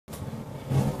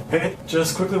Hey,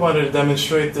 just quickly wanted to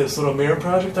demonstrate this little mirror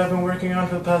project I've been working on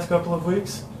for the past couple of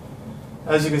weeks.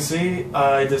 As you can see,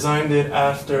 I designed it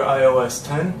after iOS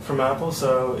 10 from Apple,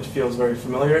 so it feels very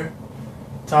familiar.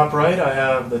 Top right, I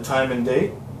have the time and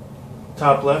date.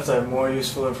 Top left, I have more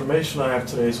useful information. I have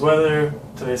today's weather,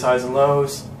 today's highs and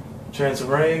lows, chance of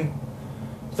rain.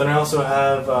 Then I also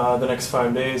have the next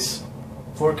 5 days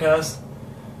forecast.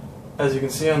 As you can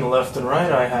see on the left and right,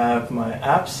 I have my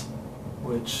apps,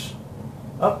 which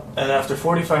and after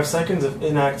 45 seconds of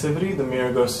inactivity, the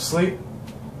mirror goes to sleep.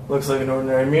 Looks like an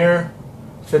ordinary mirror,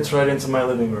 fits right into my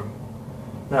living room.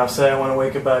 Now say I want to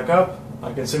wake it back up,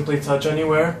 I can simply touch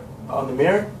anywhere on the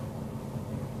mirror,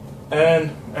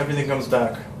 and everything comes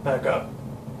back up.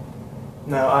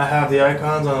 Now I have the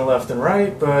icons on the left and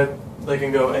right, but they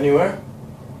can go anywhere.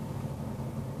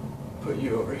 Put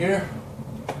you over here.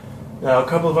 Now a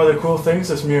couple of other cool things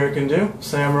this mirror can do.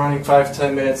 Say I'm running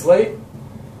 5-10 minutes late.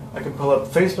 I can pull up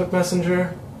Facebook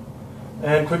Messenger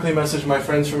and quickly message my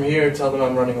friends from here, tell them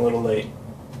I'm running a little late.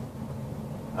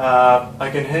 I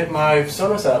can hit my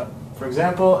Sonos app, for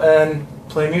example, and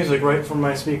play music right from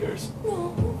my speakers.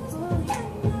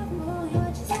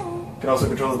 Can also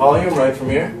control the volume right from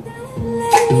here.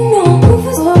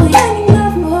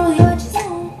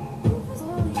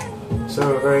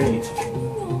 So very neat.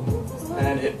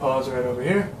 And hit pause right over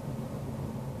here.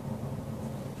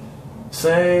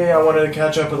 Say I wanted to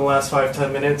catch up with the last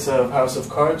 5-10 minutes of House of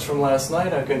Cards from last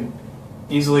night. I can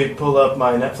easily pull up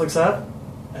my Netflix app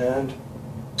and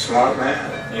smart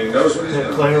man. He knows what he's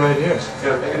doing. Play right here.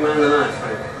 Yeah, pick him on the knife.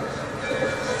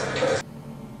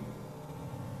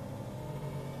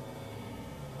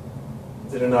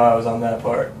 Didn't know I was on that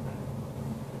part.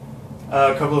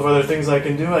 A couple of other things I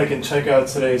can do. I can check out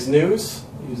today's news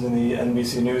using the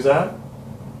NBC News app.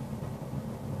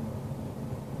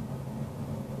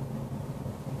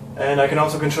 And I can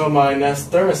also control my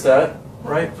Nest thermostat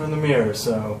right from the mirror,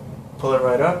 so pull it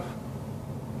right up.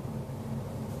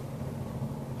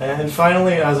 And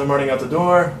finally, as I'm running out the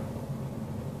door,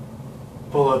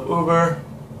 pull up Uber,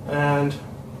 and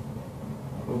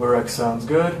UberX sounds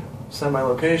good. Set my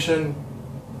location,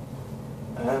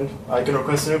 and I can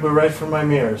request an Uber right from my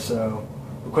mirror, so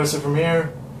request it from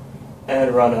here,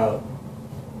 and run out.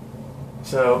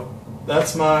 So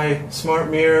that's my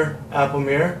smart mirror, Apple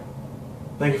mirror.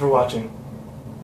 Thank you for watching.